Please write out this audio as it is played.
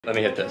Let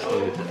me hit this.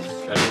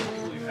 Ready?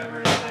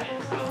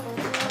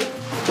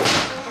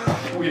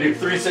 We do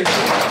 360.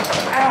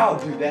 Ow,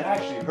 dude, that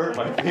actually hurt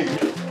my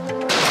finger.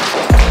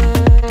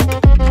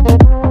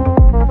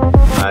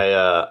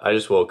 I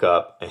just woke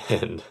up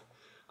and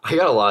I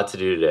got a lot to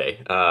do today.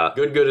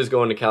 Good is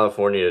going to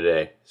California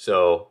today,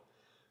 so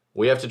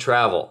we have to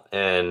travel,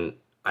 and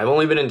I've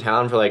only been in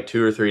town for like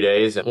 2 or 3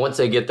 days. And once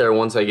I get there,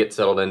 once I get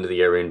settled into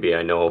the Airbnb,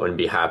 I know I'm gonna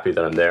be happy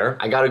that I'm there.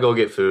 I gotta go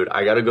get food.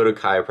 I gotta go to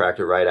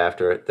chiropractor right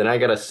after it. Then I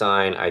gotta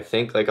sign, I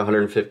think, like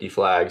 150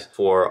 flags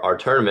for our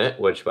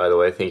tournament, which, by the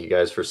way, thank you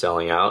guys for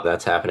selling out.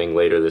 That's happening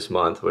later this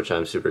month, which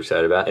I'm super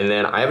excited about. And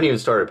then I haven't even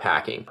started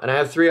packing. And I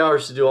have 3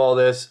 hours to do all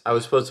this. I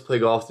was supposed to play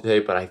golf today,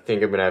 but I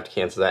think I'm gonna have to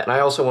cancel that. And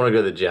I also wanna go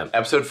to the gym.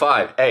 Episode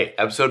 5. Hey,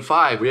 episode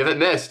 5. We haven't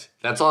missed.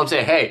 That's all I'm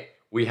saying. Hey,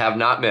 we have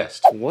not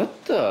missed.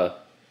 What the?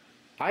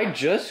 I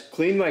just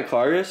cleaned my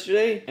car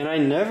yesterday and I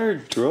never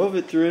drove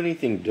it through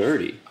anything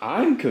dirty.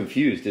 I'm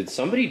confused. Did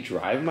somebody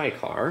drive my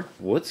car?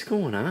 What's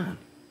going on?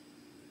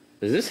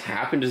 Does this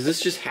happen? Does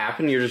this just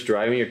happen? You're just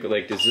driving your,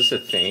 like, is this a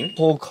thing?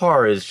 Whole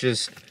car is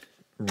just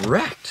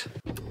wrecked.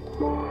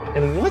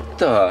 And what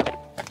the?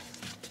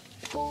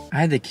 I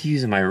had the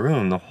keys in my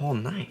room the whole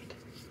night.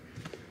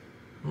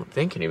 I don't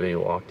think anybody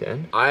walked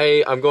in.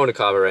 I'm going to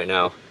Cabo right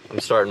now. I'm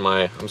starting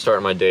my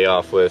day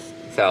off with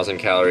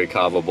 1,000-calorie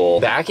kava bowl.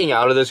 Backing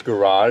out of this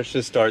garage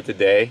to start the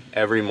day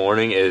every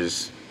morning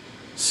is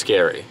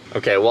scary.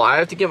 Okay, well, I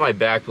have to get my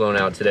back blown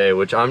out today,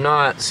 which I'm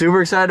not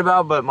super excited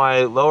about, but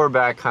my lower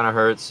back kind of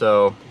hurts,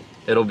 so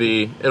it'll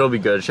be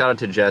good. Shout out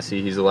to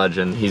Jesse, he's a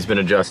legend. He's been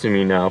adjusting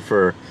me now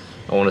for,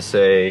 I want to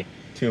say,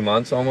 2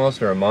 months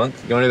almost, or a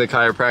month. Going to the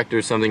chiropractor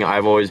is something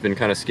I've always been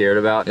kind of scared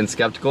about and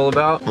skeptical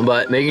about,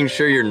 but making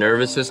sure your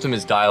nervous system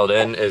is dialed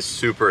in is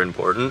super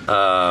important.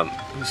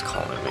 Who's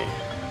calling me?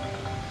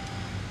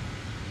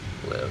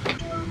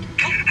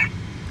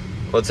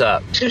 What's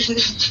up?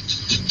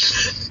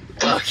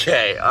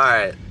 Okay,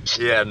 alright.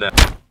 Yeah, no.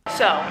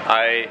 So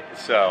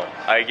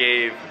I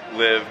gave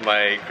Liv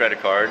my credit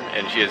card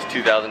and she has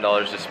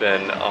 $2,000 to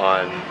spend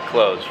on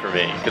clothes for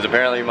me. Because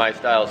apparently my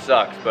style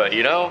sucks, but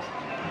you know?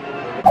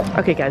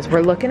 Okay guys,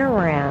 we're looking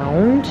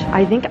around.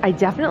 I think I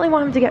definitely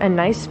want him to get a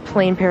nice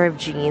plain pair of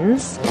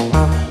jeans. Do you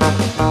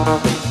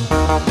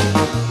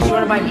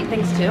want to buy me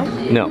things too?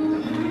 No.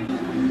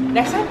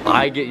 Next time?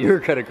 I get your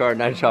credit card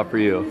and I shop for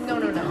you. No.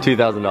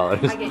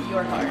 $2,000. I get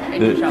your card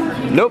and you shop for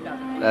me. Nope,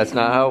 that's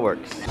not how it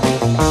works.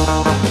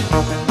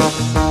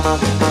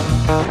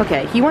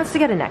 Okay, he wants to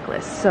get a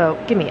necklace, so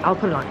give me, I'll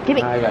put it on. Give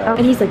me.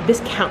 And he's like,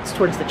 this counts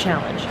towards the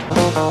challenge.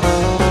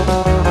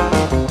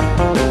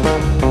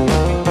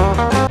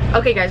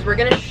 Okay guys, we're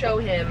gonna show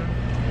him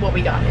what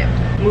we got him.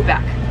 Move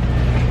back.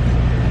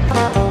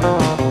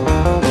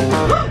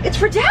 It's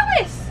for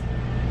Dallas!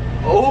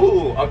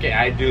 Oh, okay,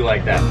 I do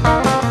like that.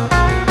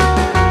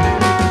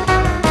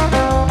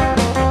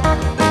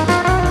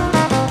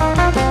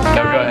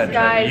 Go ahead,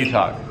 guys. You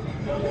talk.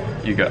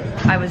 You go.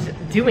 I was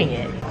doing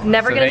it.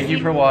 Never gonna thank you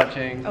for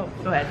watching. Oh,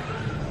 go ahead.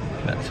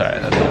 Sorry,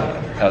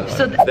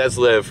 that's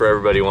Liv, for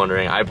everybody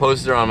wondering. I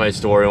posted her on my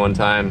story one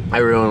time.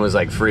 Everyone was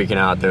like freaking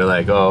out. They're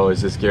like, oh,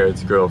 is this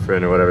Garrett's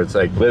girlfriend or whatever. It's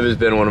like, Liv has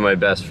been one of my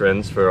best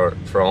friends for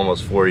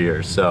almost 4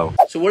 years, so.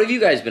 So what have you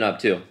guys been up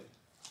to?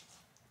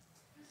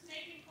 Just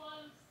making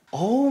clothes.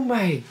 Oh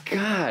my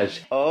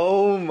gosh.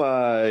 Oh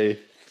my.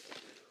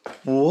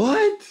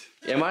 What?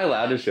 Am I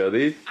allowed to show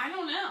these? I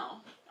don't know.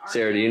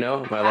 Sarah, do you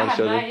know? Am I allowed to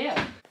show these?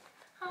 Idea.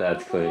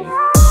 That's clean.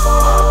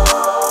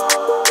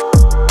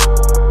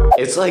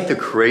 It's like the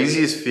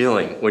craziest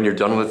feeling when you're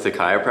done with the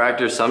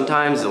chiropractor.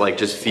 Sometimes it like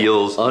just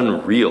feels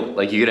unreal.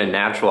 Like you get a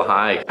natural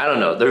high. I don't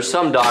know, there's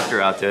some doctor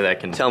out there that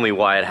can tell me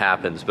why it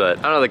happens, but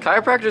I don't know, the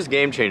chiropractor's a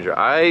game changer.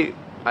 I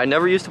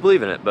never used to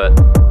believe in it, but.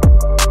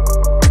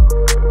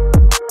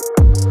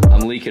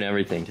 I'm leaking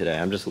everything today.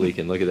 I'm just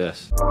leaking, look at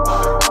this.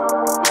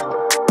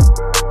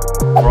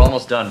 We're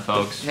almost done,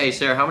 folks. Hey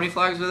Sarah, how many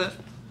flags with it?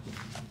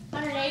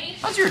 180.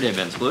 How's your day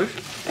been,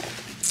 Sploosh?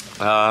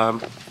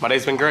 My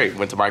day's been great.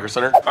 Went to Micro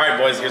Center. All right,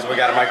 boys, here's what we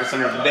got at Micro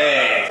Center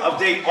today.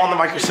 Update on the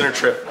Micro Center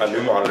trip. A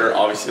new monitor,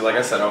 obviously, like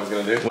I said I was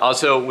gonna do.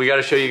 Also, we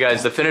gotta show you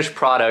guys the finished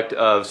product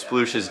of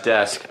Sploosh's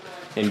desk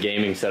and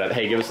gaming setup.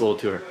 Hey, give us a little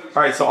tour.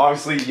 All right, so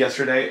obviously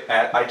yesterday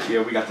at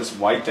IKEA, we got this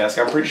white desk.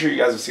 I'm pretty sure you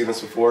guys have seen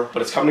this before,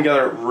 but it's come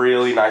together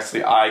really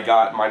nicely. I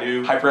got my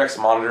new HyperX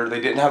monitor.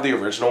 They didn't have the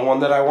original one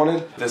that I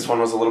wanted. This one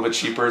was a little bit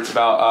cheaper. It's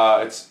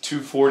about, it's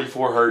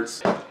 244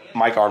 hertz.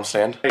 Mic arm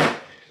stand.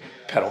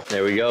 Pedal.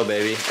 There we go,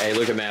 baby. Hey,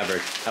 look at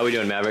Maverick. How we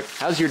doing, Maverick?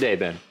 How's your day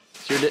been?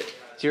 Did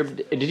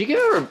you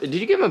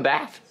give him a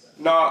bath?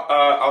 No,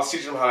 I was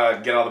teaching him how to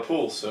get out of the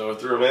pool, so I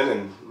threw him in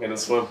and made him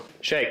swim.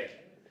 Shake.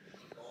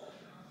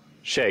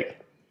 Shake.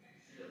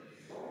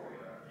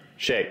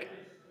 Shake.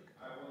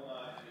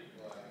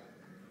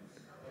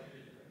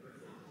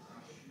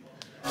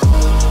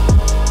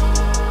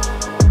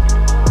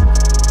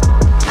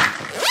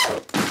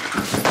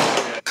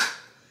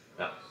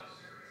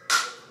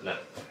 No.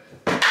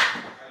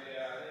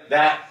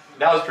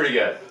 That was pretty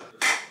good.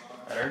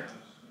 Better?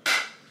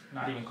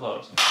 Not even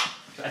close.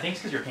 I think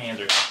it's because your hands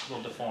are a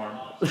little deformed.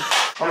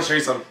 I want to show you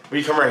something. Will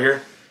you come right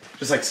here?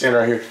 Just like stand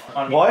right here.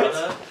 On me, What?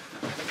 brother.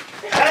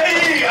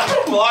 Hey!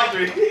 I blocked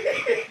me.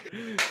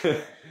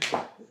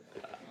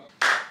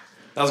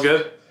 That was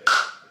good.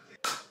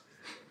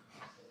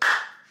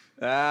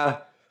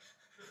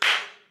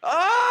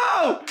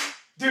 Oh!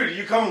 Dude,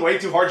 you come way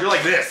too hard. You're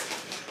like this.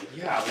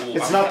 Yeah, well,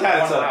 It's not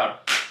that, it's loud.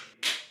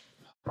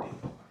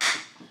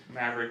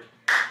 Maverick.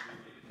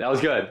 That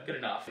was good. Good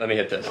enough. Let me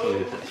hit this.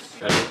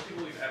 Ready?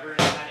 People we've ever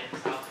had in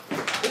South.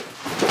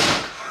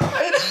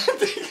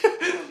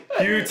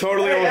 You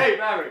totally. Hey,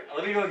 Maverick,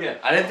 let me go again.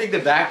 I didn't think the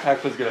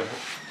backpack was gonna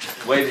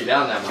weigh me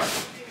down that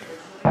much.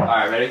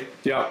 Alright, ready?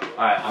 Yeah.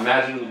 Alright,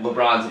 imagine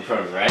LeBron's in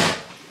front of me, right?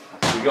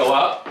 We go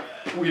up,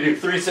 we do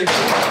 360.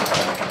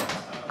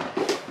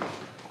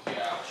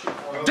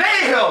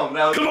 Damn!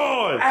 That was, Come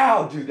on!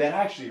 ow, dude, that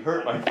actually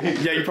hurt my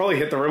finger. Yeah, you probably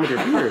hit the rim with your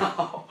finger.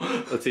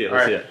 Let's see it, All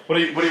let's right. see it. What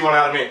do you want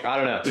out of me? I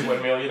don't know.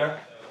 Windmill, you know?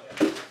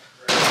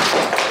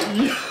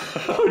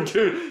 Oh,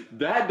 dude,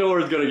 that door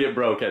is gonna get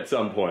broke at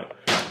some point.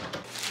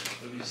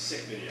 It'll be a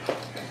sick video.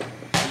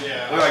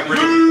 Yeah. We're like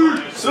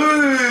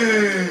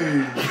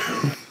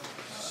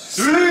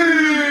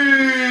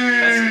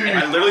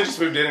I literally just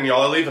moved in and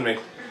y'all are leaving me.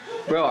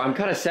 Bro, I'm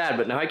kind of sad,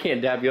 but now I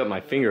can't dab you up.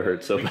 My finger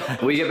hurts so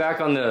bad. We get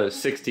back on the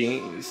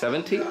 16th,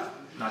 17th?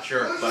 Not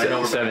sure, but I know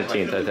we're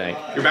 17th, I think.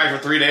 You're back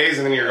for 3 days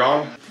and then you're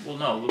gone? Well,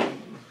 no.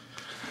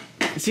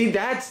 See,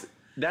 that's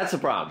the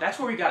problem. That's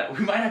where we got it.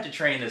 We might have to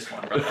train this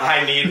one, brother.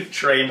 I need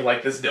trained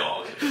like this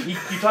dog. You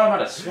taught him how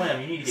to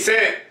swim. You need to get.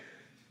 Sit.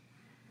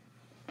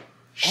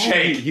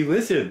 Shake. He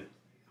listened.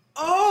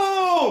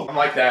 Oh! I'm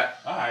like that.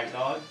 All right,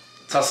 dog.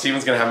 That's how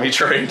Steven's gonna have me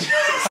trained.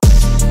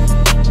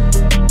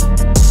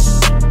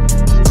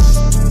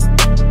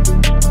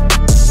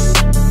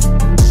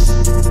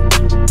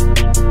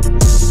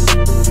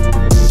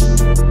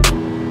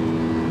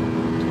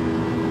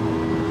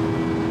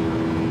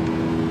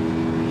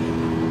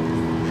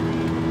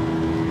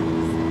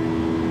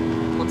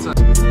 What's up?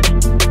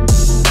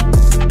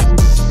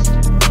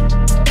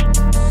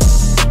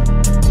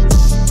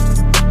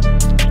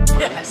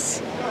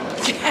 Yes.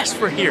 Yes,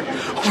 we're here.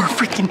 We're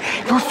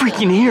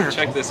freaking here.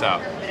 Check this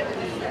out.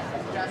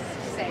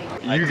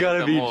 You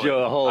gotta be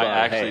Joe. Hold I on.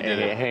 actually did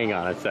it. Hang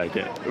on a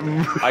second.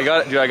 I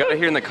got to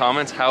hear in the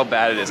comments how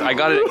bad it is. I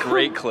got it at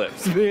great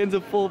clips. This man's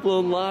a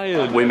full-blown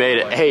lion. We made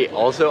it. Hey,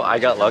 also, I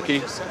got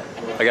lucky.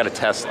 I got a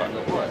Tesla.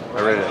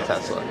 I rented a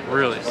Tesla.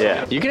 Really?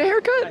 Yeah. You get a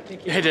haircut?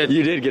 I did.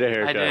 You did get a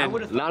haircut. I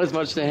did. Not as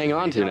much to hang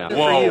on to now.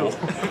 Whoa.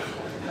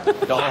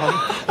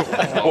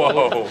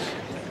 Whoa.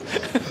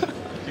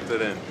 Keep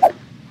that in.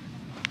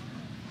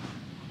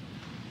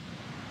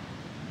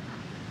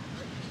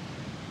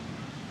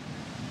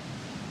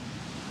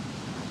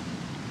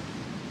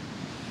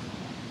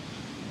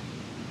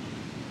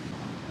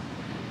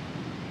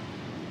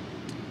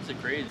 It's a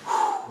great.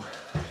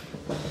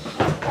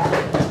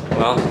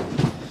 Well,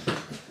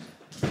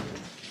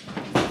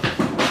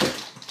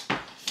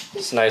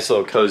 it's a nice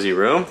little cozy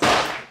room.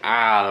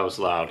 Ah, that was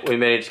loud. We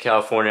made it to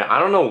California. I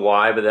don't know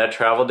why, but that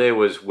travel day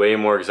was way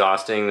more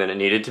exhausting than it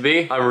needed to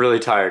be. I'm really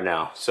tired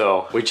now.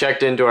 So we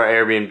checked into our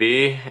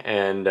Airbnb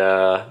and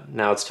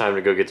now it's time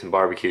to go get some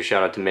barbecue.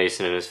 Shout out to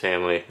Mason and his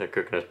family. They're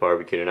cooking us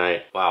barbecue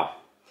tonight. Wow.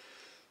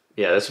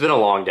 Yeah, it's been a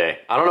long day.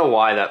 I don't know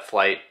why that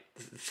flight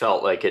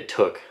felt like it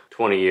took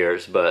 20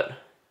 years, but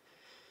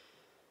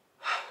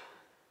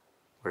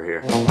we're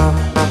here.